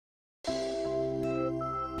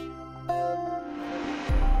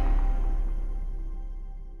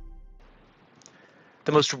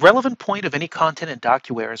The most relevant point of any content in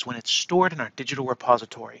DocuWare is when it's stored in our digital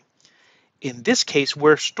repository. In this case,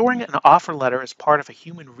 we're storing an offer letter as part of a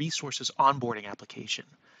human resources onboarding application.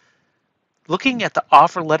 Looking at the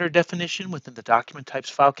offer letter definition within the document types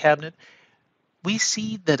file cabinet, we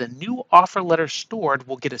see that a new offer letter stored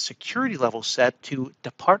will get a security level set to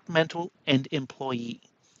departmental and employee.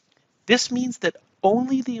 This means that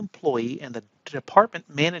only the employee and the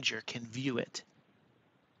department manager can view it.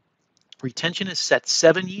 Retention is set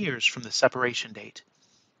 7 years from the separation date.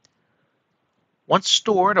 Once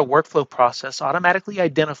stored, a workflow process automatically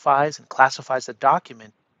identifies and classifies the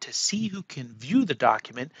document to see who can view the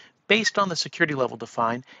document based on the security level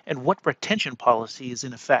defined and what retention policy is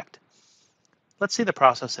in effect. Let's see the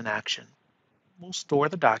process in action. We'll store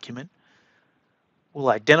the document.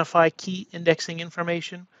 We'll identify key indexing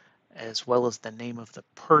information as well as the name of the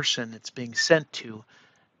person it's being sent to.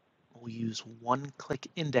 We'll use one-click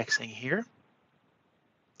indexing here,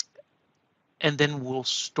 and then we'll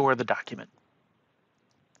store the document.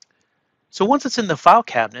 So once it's in the file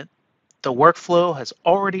cabinet, the workflow has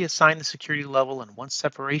already assigned the security level, and once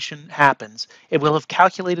separation happens, it will have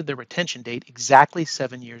calculated the retention date exactly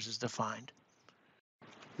 7 years as defined.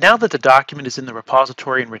 Now that the document is in the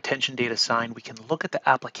repository and retention date assigned, we can look at the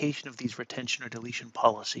application of these retention or deletion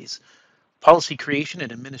policies. Policy creation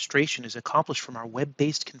and administration is accomplished from our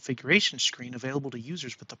web-based configuration screen available to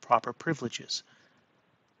users with the proper privileges.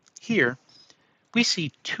 Here, we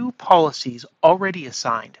see 2 policies already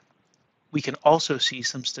assigned. We can also see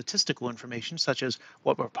some statistical information such as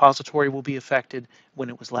what repository will be affected, when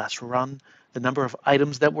it was last run, the number of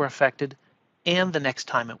items that were affected, and the next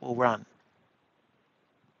time it will run.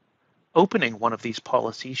 Opening one of these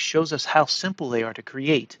policies shows us how simple they are to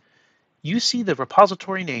create. You see the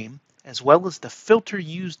repository name as well as the filter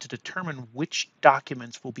used to determine which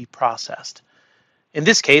documents will be processed. In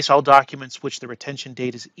this case, all documents which the retention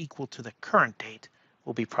date is equal to the current date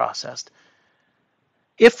will be processed.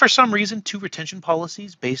 If for some reason 2 retention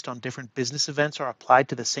policies based on different business events are applied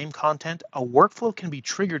to the same content, a workflow can be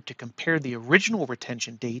triggered to compare the original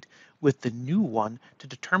retention date with the new one to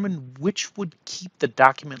determine which would keep the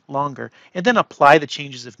document longer, and then apply the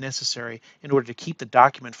changes if necessary in order to keep the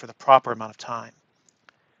document for the proper amount of time.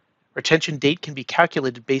 Retention date can be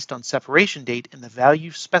calculated based on separation date and the value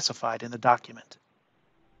specified in the document.